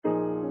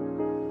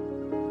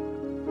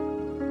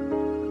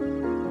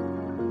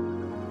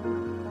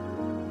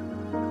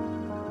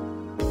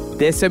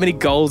there's so many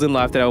goals in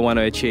life that I want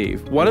to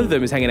achieve. One of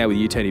them is hanging out with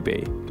you, Tony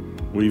B.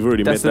 Well, you've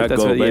already met that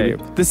goal, baby.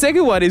 Yeah. The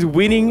second one is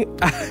winning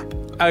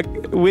a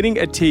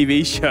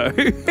TV show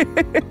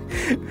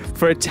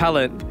for a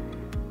talent.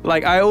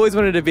 Like, I always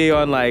wanted to be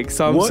on like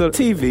some what sort of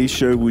TV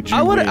show would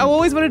you win? I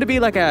always wanted to be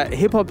like a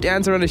hip hop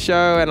dancer on a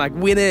show and like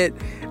win it.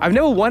 I've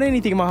never won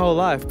anything in my whole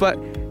life, but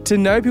to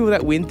know people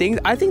that win things,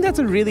 I think it's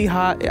a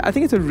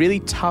really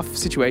tough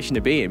situation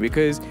to be in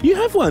because you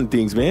have won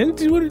things, man.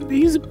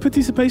 Here's a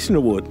participation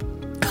award.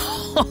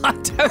 I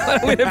don't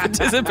want to win a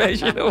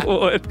participation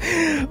award.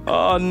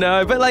 Oh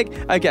no, but like,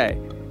 okay,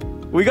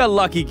 we got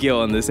Lucky Gill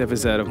on this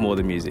episode of More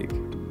Than Music.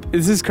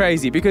 This is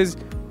crazy because,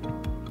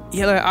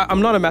 you know,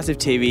 I'm not a massive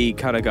TV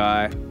kind of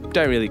guy.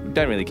 Don't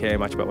really care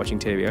much about watching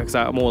TV because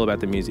I'm all about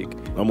the music.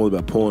 I'm all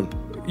about porn.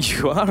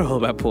 You are all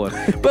about porn.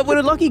 But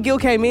when Lucky Gill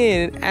came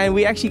in and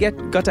we actually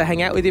got to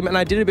hang out with him, and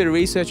I did a bit of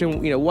research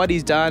on, you know, what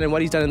he's done and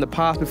what he's done in the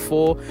past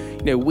before,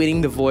 you know,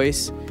 winning The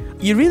Voice,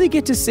 you really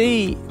get to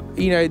see,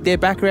 you know, their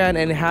background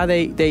and how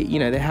they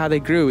how they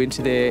grew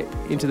into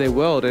their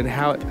world and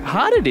how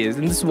hard it is.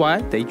 And this is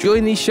why they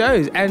join these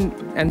shows,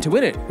 and to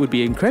win it would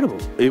be incredible.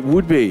 It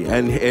would be,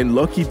 and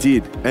Lockie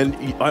did. And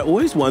I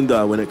always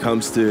wonder when it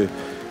comes to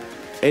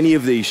any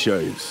of these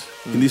shows.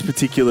 In this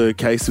particular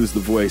case, it was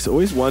The Voice. I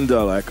always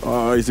wonder, like,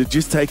 is it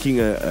just taking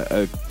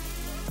a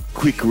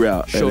quick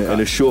route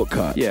and a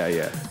shortcut?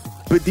 Yeah.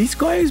 But this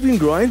guy has been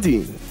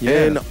grinding,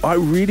 and I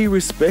really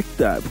respect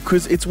that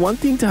because it's one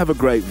thing to have a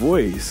great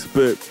voice,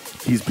 but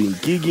he's been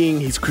gigging.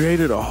 He's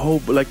created a whole,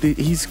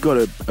 he's got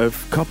a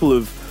couple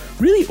of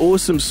really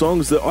awesome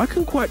songs that I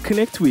can quite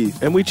connect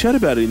with, and we chat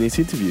about it in this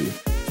interview.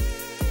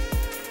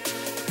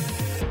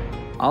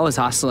 I was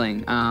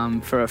hustling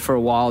for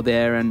a while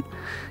there, and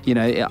you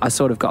know, I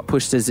sort of got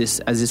pushed as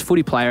this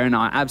footy player, and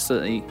I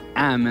absolutely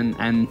am,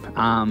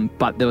 and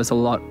but there was a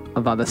lot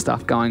of other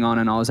stuff going on,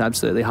 and I was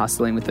absolutely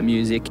hustling with the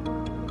music.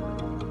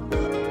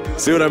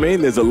 See what I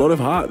mean? There's a lot of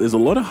heart. There's a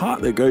lot of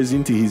heart that goes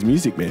into his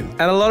music, man.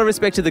 And a lot of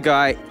respect to the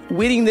guy.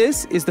 Winning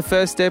this is the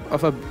first step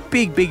of a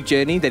big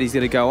journey that he's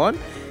going to go on,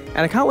 and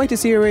I can't wait to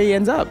see where he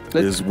ends up.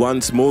 There's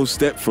one small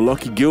step for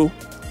Lockie Gill,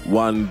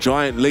 one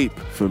giant leap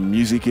for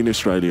music in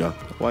Australia.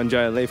 One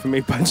giant leap for me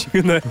punching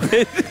in the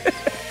head.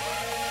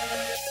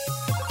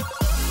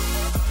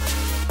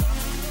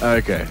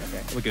 Okay.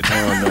 We're good.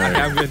 Oh, no.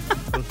 Okay, I'm good.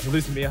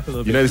 Loosen me up a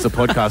little bit. You know this is a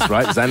podcast,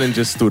 right? Zanin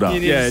just stood up. You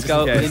need to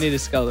skull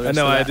the rest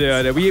I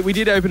do. We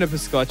did open up a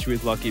scotch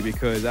with Lockie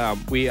because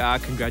we are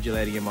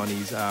congratulating him on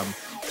his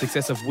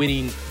success of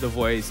winning The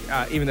Voice.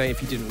 Even though if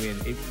he didn't win,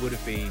 it would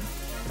have been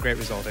a great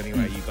result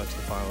anyway. You got to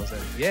the finals.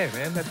 And yeah,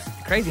 man, that's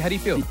crazy. How do you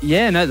feel?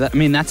 Yeah, no,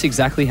 that's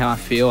exactly how I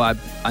feel.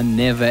 I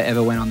never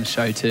ever went on the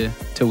show to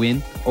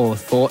win or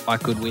thought I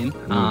could win.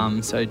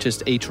 So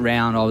just each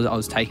round I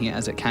was taking it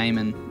as it came,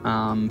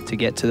 and to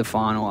get to the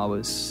final I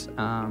was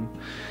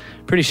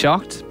pretty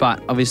shocked,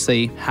 but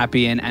obviously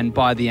happy. And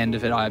by the end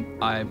of it,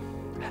 I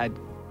had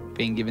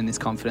been given this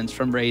confidence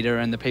from Rita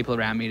and the people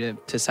around me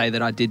to say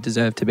that I did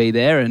deserve to be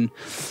there. And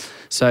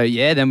so,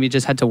 yeah, then we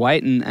just had to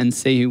wait and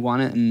see who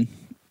won it, and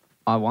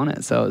I won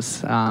it. So it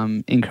was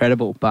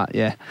incredible. But,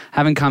 yeah,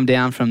 haven't come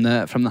down from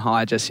the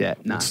high just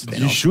yet. No,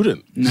 you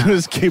shouldn't. No.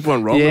 Just keep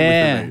on rolling with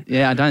it, mate.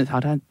 Yeah, I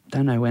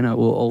don't know when it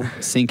will all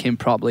sink in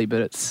properly,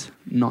 but it's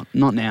not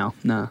now,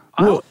 no.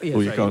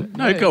 You can't.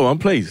 No, go on,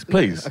 please.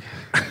 Okay.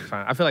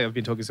 Fine. I feel like I've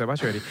been talking so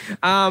much already.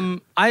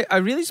 I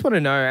really just want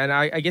to know, and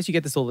I guess you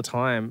get this all the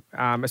time,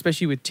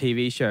 especially with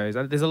TV shows.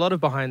 There's a lot of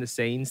behind the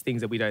scenes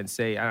things that we don't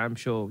see, and I'm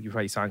sure you've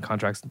already signed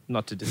contracts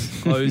not to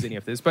disclose any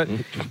of this. But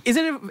is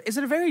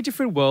it a very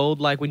different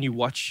world, like when you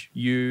watch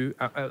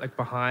like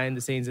behind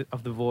the scenes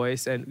of The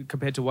Voice, and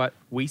compared to what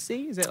we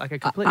see? Is it like a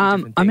completely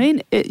different thing? I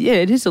mean,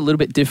 it is a little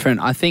bit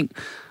different. I think.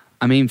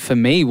 I mean, for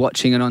me,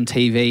 watching it on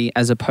TV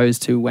as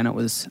opposed to when it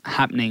was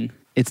happening,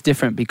 it's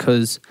different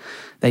because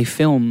they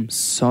film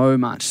so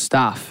much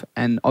stuff,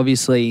 and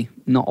obviously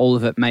not all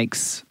of it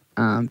makes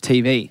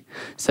TV.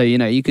 So, you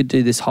know, you could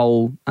do this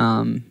whole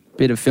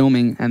bit of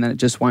filming and then it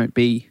just won't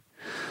be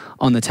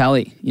on the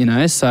tally, you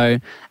know. So,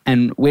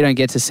 and we don't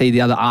get to see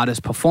the other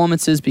artists'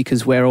 performances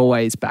because we're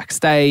always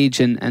backstage,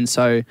 and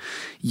so,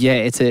 yeah,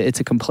 it's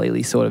a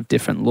completely sort of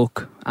different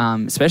look,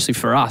 especially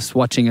for us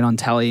watching it on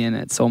tally, and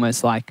it's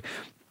almost like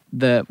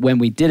when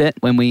we did it,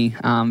 when we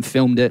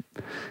filmed it,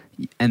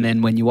 and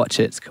then when you watch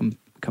it, it's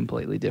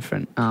completely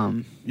different.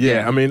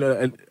 Yeah, I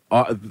mean,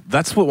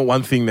 that's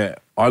one thing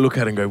that I look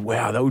at and go,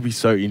 wow, that would be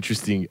so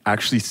interesting,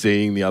 actually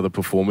seeing the other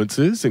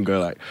performances and go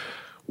like,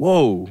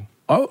 whoa,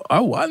 I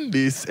won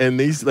this. And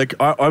these, like,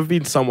 I've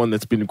been someone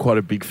that's been quite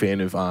a big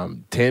fan of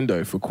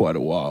Tando for quite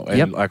a while.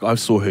 And like, I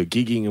saw her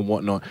gigging and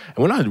whatnot. And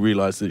when I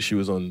realized that she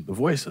was on The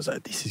Voice, I was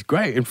like, this is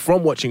great. And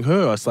from watching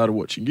her, I started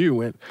watching you and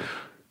went,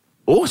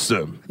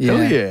 awesome. Yeah.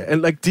 Hell yeah.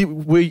 And like,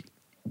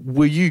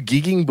 were you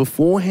gigging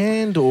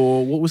beforehand,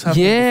 or what was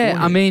happening beforehand?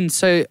 I mean,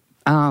 so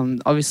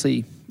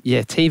obviously,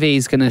 yeah, TV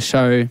is going to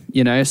show,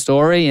 you know, a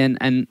story,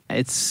 and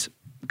it's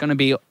going to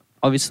be,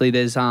 obviously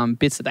there's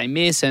bits that they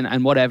miss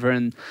and whatever,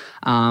 and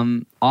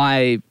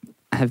I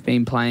have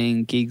been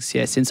playing gigs,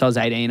 since I was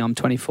 18. I'm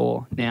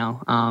 24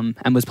 now,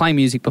 and was playing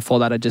music before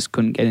that. I just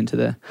couldn't get into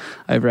the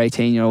over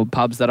 18-year-old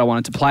pubs that I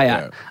wanted to play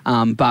at.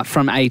 But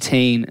from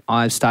 18,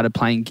 I started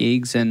playing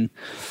gigs, and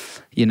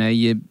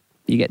you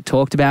get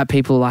talked about.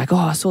 People are like, oh,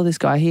 I saw this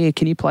guy here.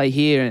 Can you play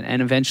here?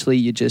 And eventually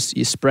you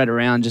spread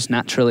around just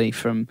naturally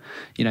from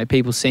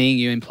people seeing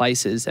you in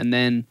places, and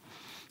then.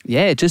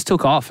 Yeah, it just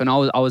took off, and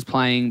I was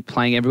playing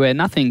everywhere.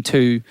 Nothing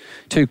too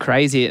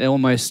crazy. It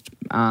almost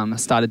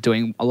started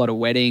doing a lot of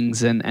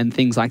weddings and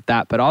things like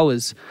that. But I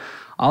was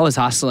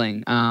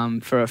hustling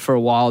for a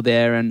while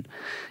there, and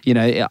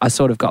I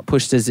sort of got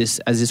pushed as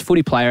this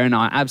footy player, and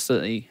I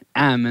absolutely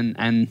am.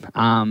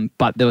 And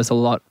but there was a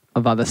lot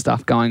of other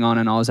stuff going on,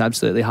 and I was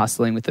absolutely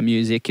hustling with the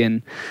music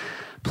and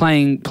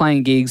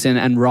playing gigs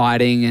and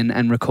writing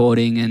and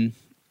recording and.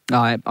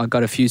 I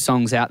got a few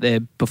songs out there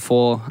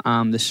before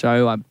the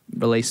show. I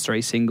released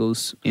 3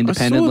 singles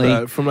independently. I saw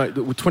that from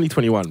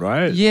 2021,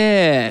 right?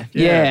 Yeah.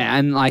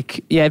 And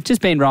I've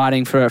just been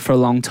writing for a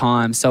long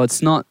time. So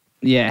it's not,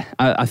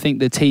 I think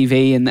the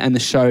TV and the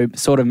show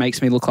sort of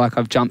makes me look like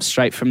I've jumped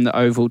straight from the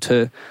Oval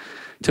to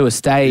a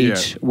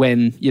stage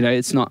when,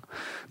 it's not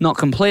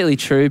completely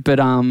true. But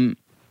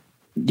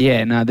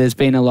there's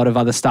been a lot of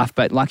other stuff.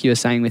 But like you were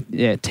saying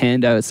with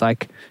Tando, it's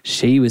like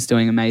she was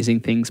doing amazing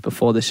things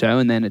before the show,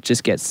 and then it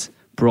just gets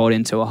brought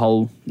into a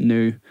whole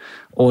new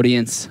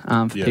audience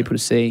for people to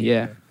see.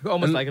 Yeah.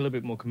 Almost like a little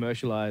bit more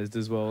commercialized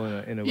as well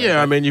in a way.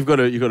 Yeah, I mean, you've got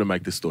to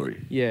make the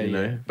story.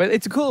 Yeah. But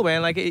it's cool,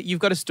 man. Like you've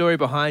got a story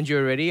behind you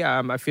already.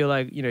 I feel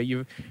like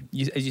you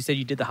as you said,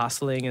 you did the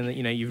hustling, and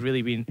you've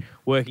really been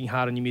working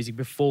hard on your music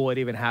before it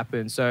even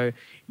happened. So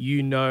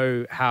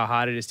how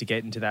hard it is to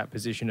get into that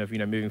position of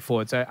moving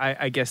forward. So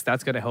I guess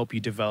that's going to help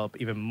you develop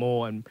even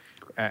more, and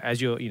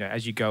as you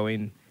go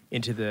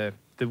into the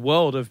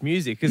world of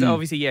music, because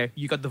obviously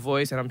you got The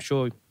Voice, and I'm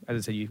sure, as I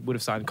said, you would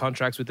have signed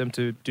contracts with them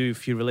to do a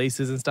few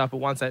releases and stuff, but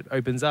once that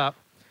opens up,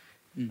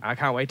 I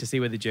can't wait to see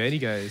where the journey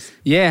goes.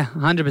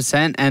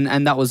 100%,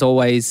 and that was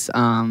always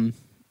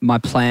my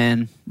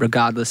plan,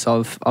 regardless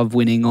of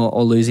winning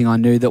or losing. I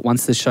knew that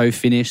once the show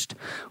finished,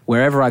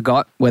 wherever I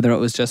got, whether it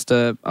was just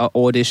a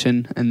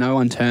audition and no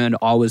one turned,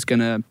 I was going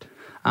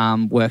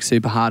to work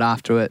super hard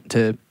after it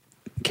to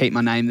keep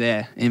my name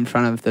there in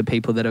front of the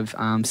people that have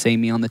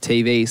seen me on the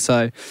TV.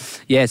 So,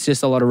 it's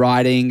just a lot of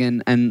writing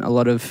and a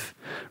lot of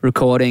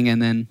recording, and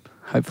then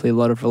hopefully a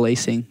lot of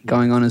releasing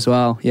going on as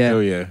well. Yeah. Oh,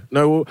 yeah.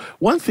 No, well,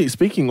 one thing,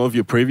 speaking of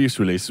your previous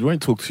releases, we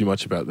won't talk too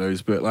much about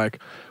those, but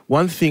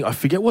one thing, I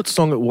forget what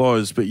song it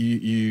was, but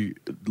you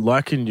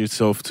liken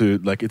yourself to,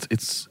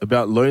 it's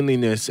about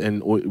loneliness,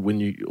 and all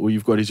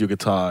you've got is your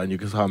guitar, and your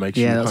guitar makes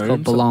you home. Yeah, that's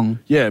called Belong.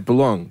 Yeah,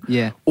 Belong.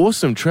 Yeah.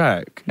 Awesome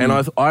track. And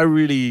it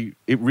really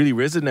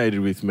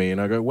resonated with me,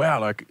 and I go,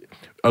 wow,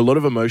 a lot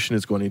of emotion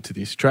has gone into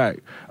this track.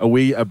 Are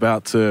we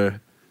about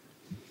to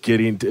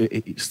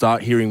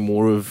start hearing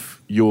more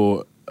of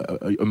your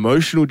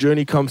emotional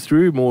journey come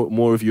through,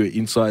 more of your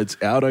insides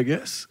out, I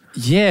guess?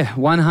 Yeah,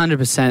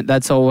 100%.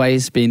 That's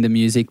always been the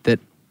music that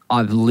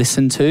I've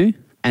listened to,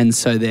 and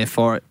so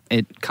therefore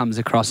it comes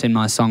across in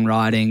my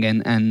songwriting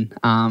and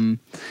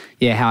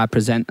how I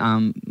present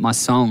my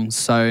songs.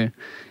 So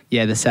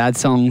the sad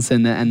songs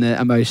and the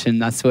emotion,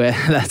 that's where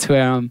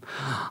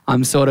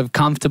I'm sort of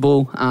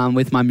comfortable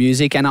with my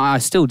music, and I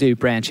still do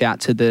branch out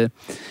to the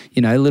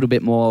a little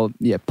bit more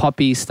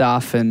poppy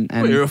stuff and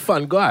well, you're a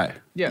fun guy.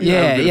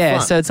 Yeah.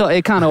 So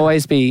it can't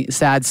always be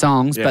sad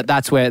songs, but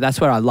that's where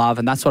I love,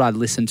 and that's what I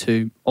listen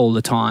to all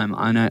the time.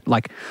 I know,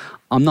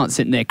 I'm not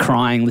sitting there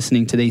crying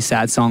listening to these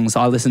sad songs.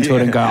 I listen to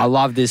it and go, I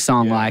love this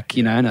song,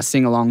 and I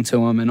sing along to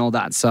them and all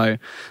that. So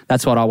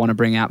that's what I want to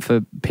bring out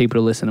for people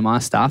to listen to my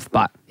stuff.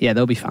 But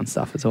there'll be fun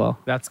stuff as well.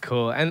 That's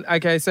cool. And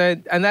okay, so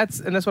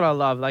that's what I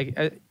love.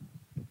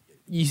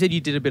 You said you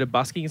did a bit of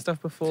busking and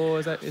stuff before.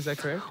 Is that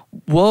correct?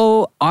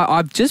 Well,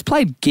 I've just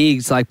played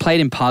gigs,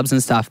 played in pubs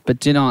and stuff.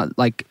 But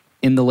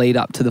in the lead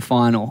up to the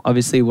final,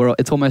 obviously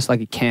it's almost like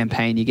a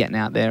campaign. You're getting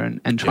out there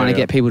and trying to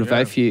get people to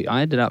vote for you.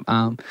 I ended up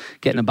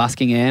getting a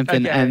busking amp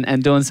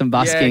and doing some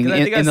busking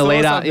in the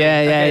lead up.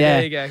 Yeah.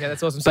 There you go. Okay,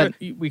 that's awesome. But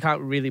we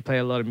can't really play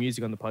a lot of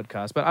music on the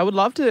podcast. But I would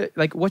love to,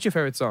 what's your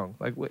favorite song?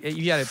 If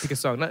you had to pick a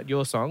song, not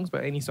your songs,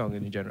 but any song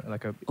in general.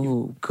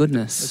 Oh,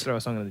 goodness. Let's throw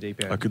a song in the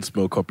deep end. I could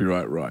smell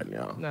copyright right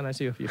now. No,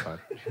 so you're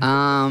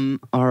fine.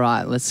 All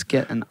right, let's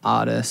get an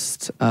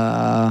artist.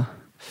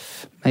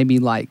 Maybe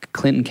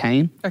Clinton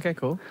Kane. Okay,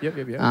 cool. Yep.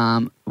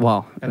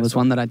 Well, it was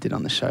one that I did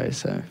on the show,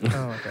 so.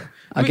 Oh,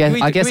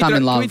 okay. I guess I'm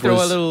in love. Can we throw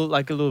a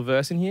little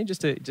verse in here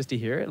just to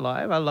hear it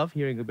live? I love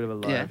hearing a bit of a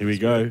live. Yeah. Here we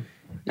go.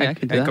 Yeah, I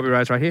could do that.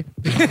 Copyright's right here.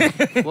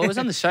 Well, it was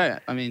on the show.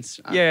 I mean, it's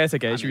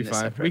okay. It should be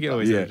fine. We can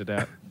always edit it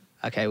out.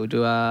 Okay, we'll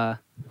do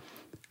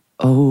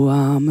Oh,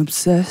 I'm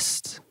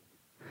obsessed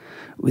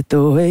with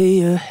the way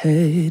your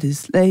head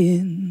is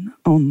laying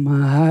on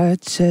my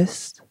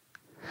chest.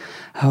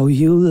 How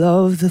you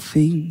love the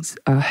things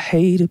I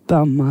hate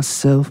about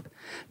myself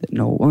that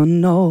no one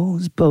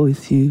knows but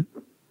with you.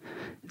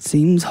 It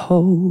seems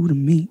whole to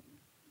me.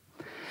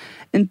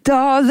 And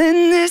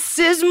darling, this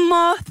is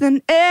more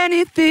than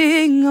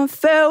anything I've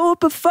felt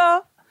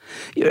before.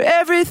 You're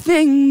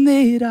everything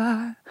that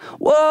I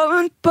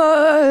want,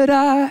 but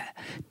I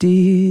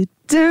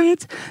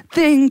didn't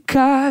think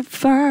I'd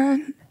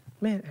find.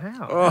 Man,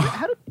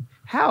 how?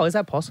 How is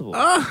that possible?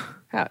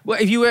 How?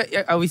 Well, if you were,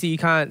 obviously you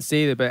can't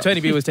see it, but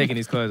Tony B was taking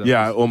his clothes off.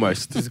 Yeah,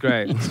 almost. This is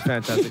great. It's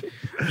fantastic.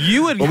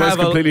 You would Almost have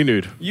completely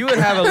nude. You would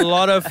have a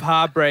lot of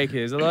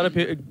heartbreakers, a lot of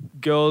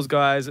girls,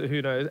 guys,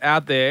 who knows,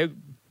 out there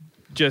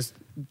just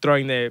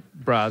throwing their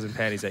bras and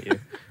panties at you.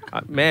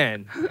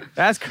 Man,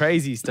 that's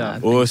crazy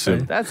stuff.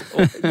 Awesome. That's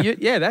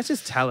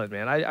just talent,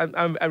 man.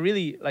 I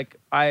really like.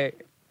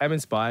 I'm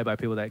inspired by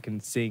people that can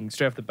sing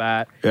straight off the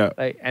bat. Yeah.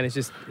 And it's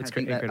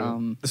think that,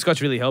 incredible. The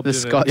Scotch really helped. The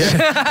didn't Scotch. It?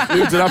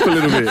 Moved it up a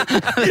little bit.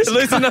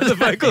 Loosen up the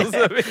vocals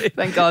a bit.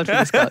 Thank God for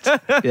the Scotch.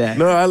 Yeah.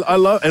 No, I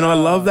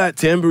love that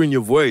timbre in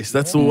your voice.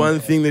 That's the one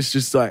thing that's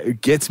just like,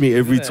 it gets me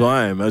every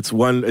time. It's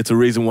a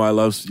reason why I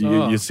love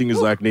your singers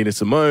like Nina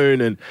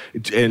Simone and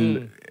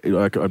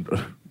like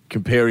I'm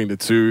comparing the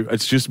two.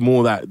 It's just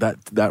more that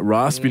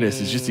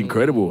raspiness is just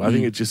incredible. I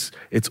think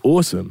it's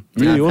awesome.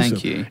 Really awesome.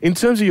 Thank you. In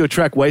terms of your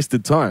track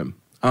Wasted Time,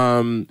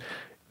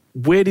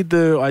 where did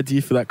the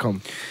idea for that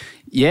come?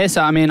 Yeah,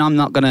 so I mean, I'm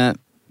not gonna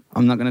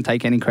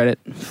take any credit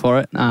for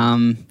it.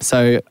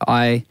 So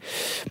I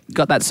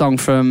got that song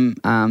from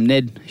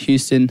Ned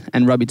Houston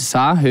and Robbie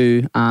Dessar,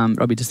 who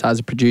Robbie Dessar is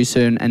a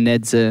producer and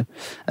Ned's a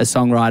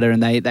songwriter,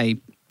 and they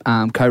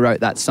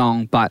co-wrote that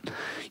song. But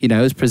it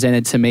was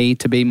presented to me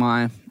to be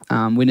my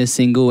winner's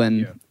single,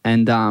 and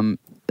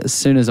as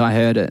soon as I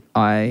heard it,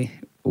 I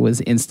was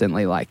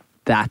instantly like,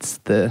 that's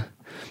the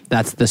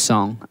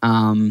song.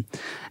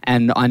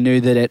 And I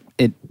knew that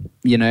it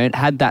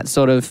had that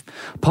sort of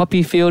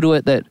poppy feel to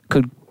it that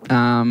could,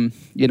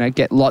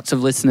 get lots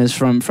of listeners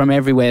from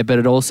everywhere, but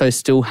it also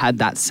still had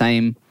that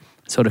same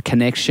sort of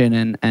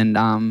connection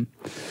and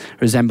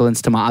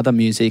resemblance to my other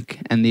music,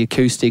 and the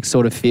acoustic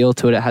sort of feel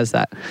to it. It has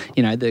that,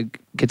 the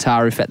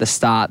guitar riff at the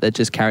start that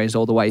just carries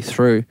all the way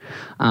through.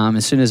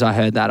 As soon as I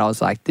heard that, I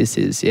was like, this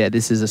is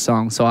a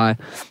song. So I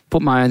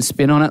put my own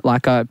spin on it,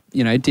 like I,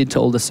 did to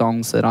all the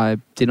songs that I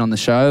did on the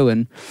show,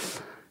 and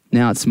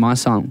now it's my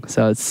song.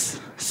 So it's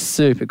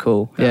super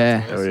cool.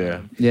 Yeah. Oh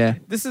yeah. Yeah.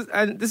 This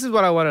is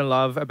what I want to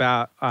love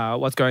about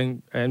what's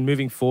going and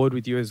moving forward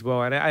with you as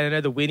well. And I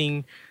know the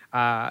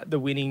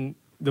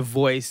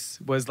voice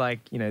was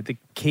like, the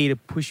key to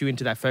push you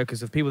into that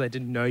focus of people that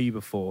didn't know you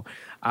before.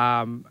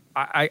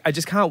 I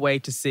just can't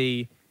wait to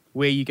see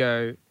where you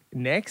go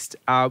next.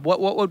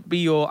 What would be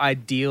your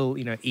ideal,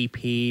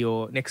 EP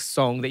or next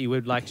song that you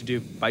would like to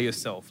do by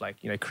yourself? Like,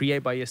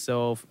 create by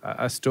yourself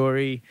a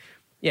story.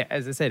 Yeah,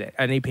 as I said,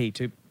 an EP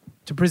to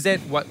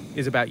present what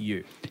is about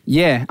you.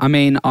 Yeah, I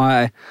mean,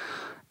 I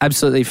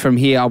absolutely, from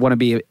here, I want to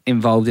be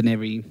involved in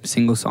every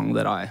single song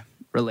that I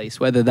release,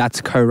 whether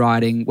that's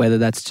co-writing, whether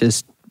that's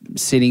just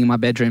sitting in my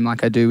bedroom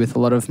like I do with a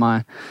lot of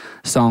my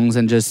songs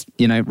and just,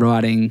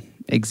 writing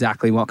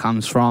exactly what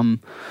comes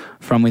from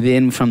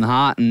within, from the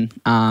heart.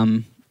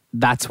 And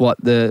that's what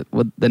the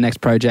next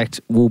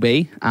project will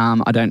be.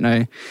 I don't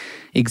know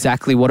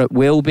exactly what it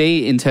will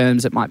be in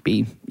terms, it might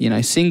be,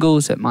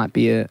 singles, it might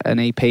be an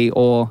EP,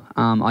 or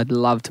I'd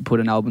love to put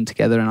an album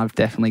together, and I've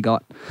definitely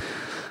got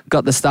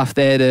the stuff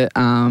there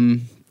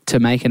to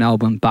make an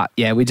album. But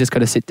yeah, we just got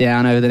to sit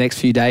down over the next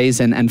few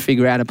days and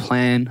figure out a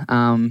plan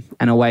and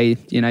a way,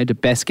 to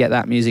best get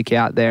that music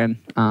out there.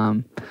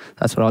 And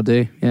that's what I'll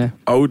do. Yeah.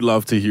 I would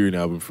love to hear an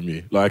album from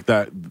you. Like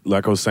that,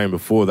 like I was saying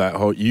before, that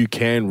whole, you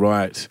can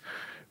write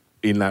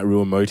in that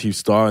real emotive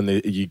style, and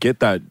you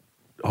get that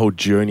whole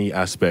journey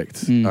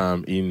aspect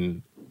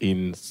in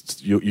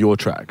your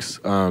tracks.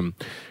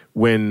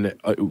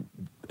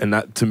 And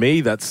that, to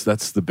me, that's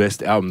the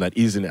best album. That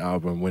is an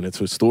album when it's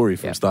a story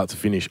from start to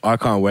finish. I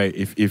can't wait.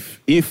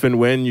 If and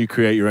when you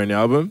create your own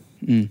album,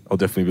 I'll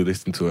definitely be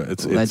listening to it.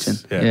 It's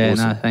legend.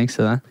 Awesome. No, thanks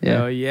for that.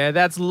 Yeah. Oh yeah,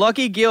 that's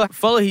Lockie Gill.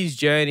 Follow his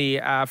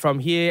journey from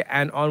here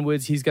and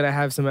onwards. He's gonna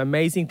have some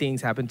amazing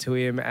things happen to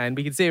him, and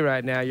we can see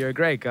right now you're a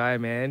great guy,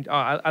 man. Oh,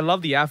 I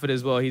love the outfit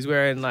as well. He's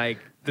wearing like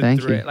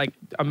Thank you. Like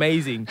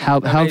amazing.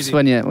 Helps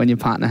when your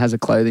partner has a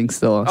clothing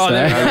store. Oh, so.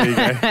 there you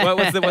go.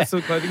 What's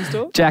the clothing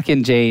store? Jack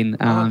and Jean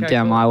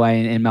down my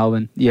way in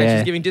Melbourne. Yeah. And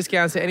she's giving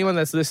discounts to anyone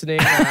that's listening.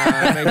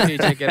 Make sure you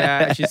check it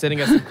out. She's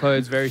sending us some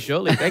clothes very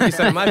shortly. Thank you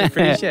so much. I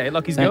appreciate it.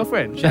 Lockie's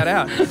girlfriend. Shout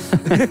out.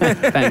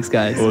 Thanks,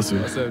 guys.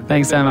 Awesome.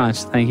 Thanks so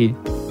much. Thank you.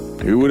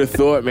 Who would have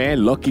thought,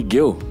 man? Lockie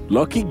Gill,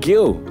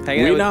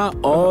 winner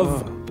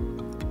of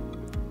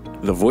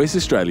The Voice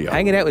Australia.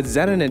 Hanging out with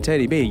Zanin and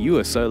Tony B. You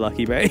are so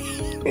lucky, mate.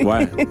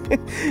 Why?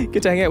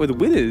 Get to hang out with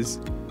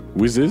winners.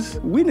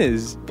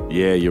 Winners.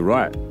 Yeah, you're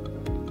right.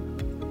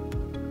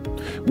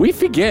 We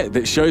forget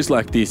that shows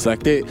like this,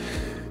 like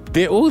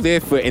they're all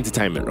there for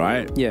entertainment,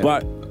 right? Yeah.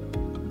 But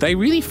they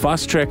really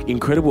fast track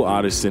incredible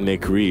artists in their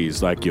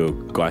careers, like your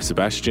Guy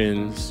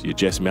Sebastians, your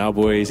Jess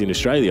Mauboys in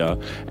Australia,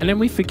 and then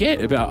we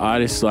forget about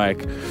artists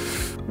like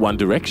One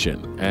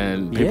Direction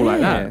and people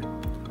like that.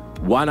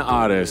 One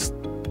artist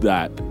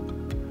that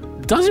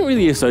doesn't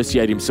really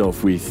associate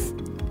himself with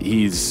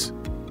his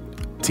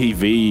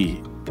TV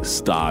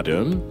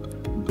stardom,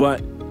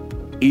 but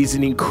is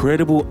an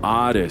incredible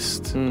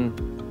artist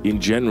in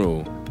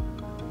general.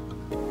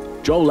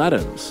 Joel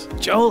Adams.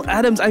 Joel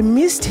Adams, I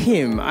missed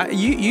him.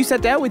 You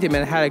sat down with him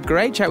and had a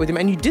great chat with him,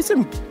 and you did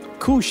some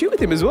cool shit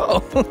with him as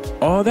well.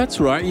 Oh, that's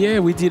right. Yeah,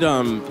 we did.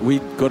 We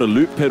got a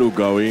loop pedal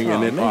going,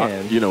 and then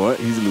man. you know what?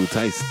 Here's a little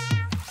taste.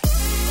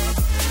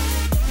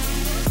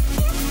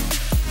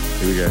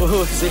 Here we go.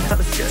 Oh, see how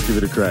this goes. Let's give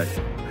it a crack.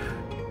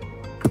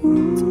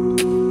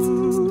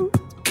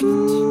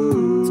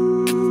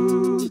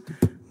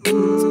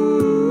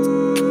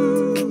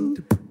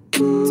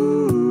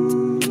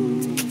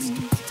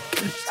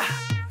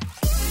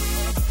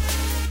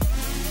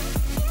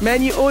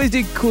 Man, you always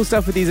do cool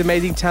stuff with these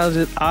amazing,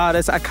 talented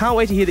artists. I can't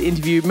wait to hear the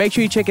interview. Make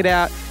sure you check it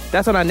out.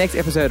 That's on our next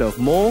episode of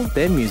More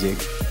Than Music.